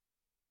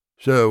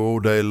So all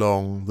day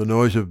long the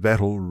noise of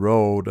battle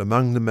rolled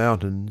among the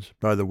mountains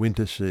by the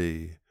winter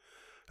sea,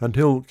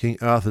 until King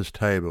Arthur's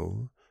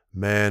table,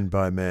 man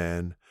by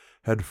man,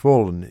 had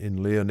fallen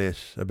in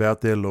Lyonesse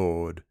about their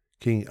lord,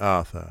 King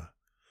Arthur.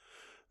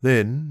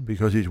 Then,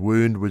 because his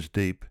wound was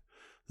deep,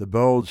 the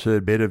bold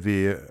Sir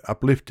Bedivere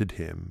uplifted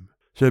him,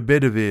 Sir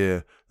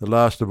Bedivere, the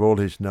last of all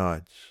his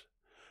knights,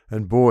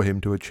 and bore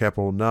him to a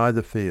chapel nigh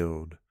the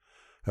field,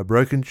 a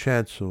broken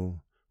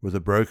chancel with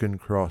a broken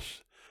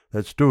cross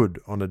that stood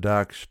on a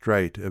dark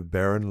strait of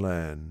barren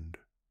land.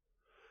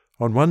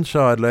 On one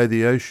side lay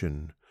the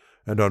ocean,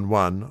 and on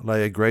one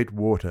lay a great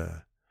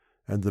water,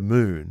 and the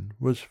moon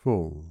was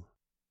full.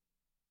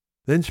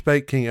 Then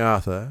spake King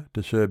Arthur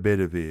to Sir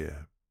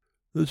Bedivere: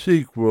 "The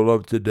sequel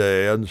of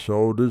to-day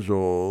unsolder's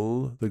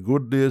all, the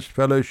goodliest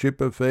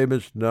fellowship of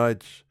famous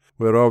knights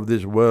whereof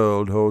this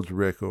world holds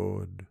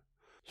record.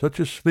 Such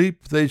a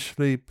sleep they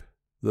sleep,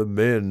 the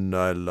men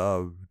I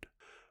loved.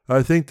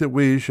 I think that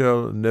we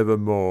shall never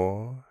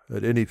more,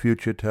 at any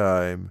future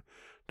time,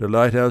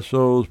 delight our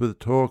souls with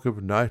talk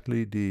of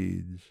knightly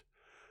deeds,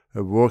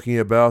 of walking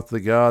about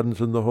the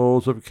gardens and the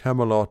halls of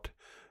Camelot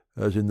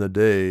as in the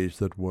days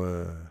that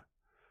were.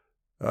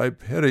 I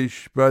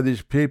perish by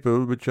this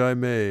people which I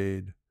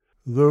made,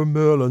 though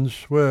Merlin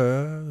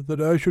swear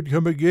that I should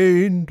come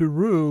again to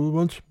rule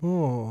once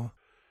more.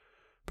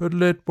 But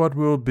let what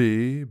will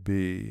be,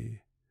 be.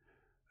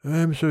 I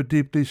am so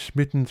deeply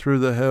smitten through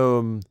the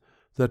helm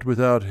that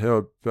without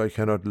help I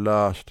cannot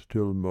last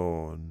till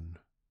morn.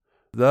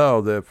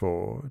 Thou,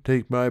 therefore,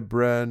 take my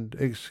brand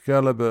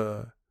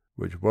Excalibur,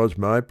 which was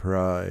my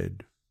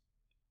pride.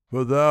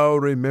 For thou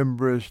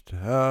rememberest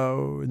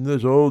how, in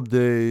those old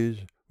days,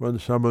 one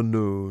summer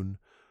noon,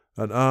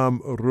 an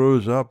arm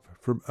rose up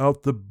from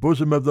out the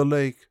bosom of the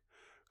lake,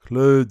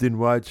 clothed in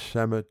white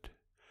samite,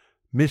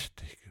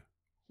 mystic,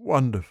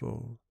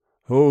 wonderful,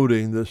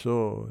 holding the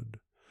sword,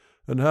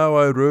 and how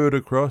I rode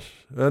across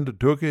and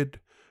took it,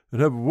 and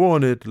have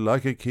worn it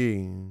like a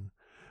king,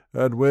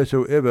 and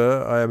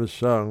wheresoever I am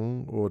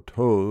sung or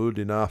told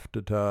in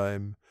after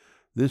time,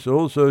 this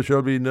also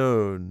shall be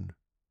known.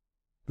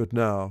 But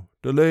now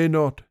delay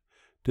not,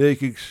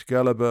 take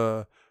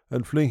Excalibur,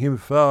 and fling him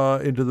far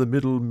into the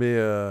middle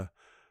mere,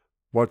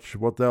 watch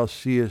what thou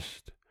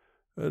seest,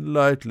 and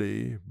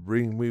lightly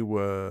bring me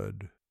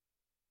word."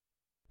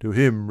 To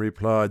him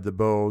replied the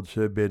bold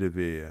Sir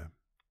Bedivere: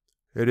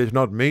 "It is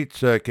not meet,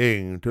 Sir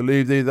King, to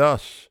leave thee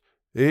thus,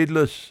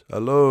 aidless,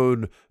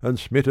 alone, and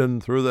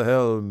smitten through the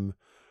helm.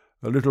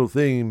 A little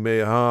thing may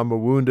harm a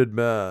wounded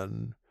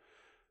man.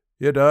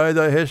 Yet I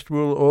thy hest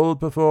will all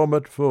perform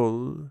at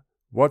full,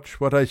 watch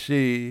what I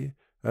see,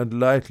 and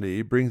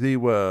lightly bring thee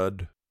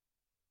word."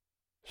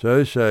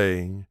 So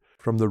saying,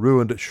 from the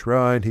ruined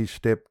shrine he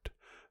stepped,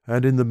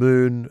 and in the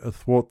moon,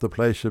 athwart the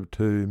place of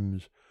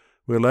tombs,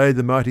 where lay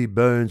the mighty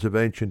bones of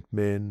ancient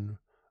men,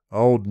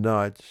 old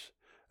knights,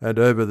 and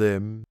over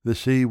them the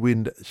sea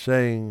wind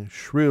sang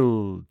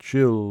shrill,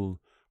 chill,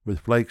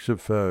 with flakes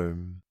of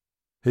foam.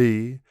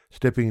 He,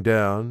 stepping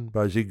down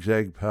by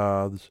zigzag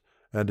paths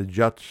and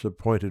juts of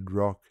pointed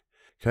rock,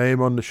 came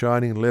on the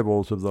shining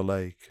levels of the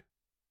lake.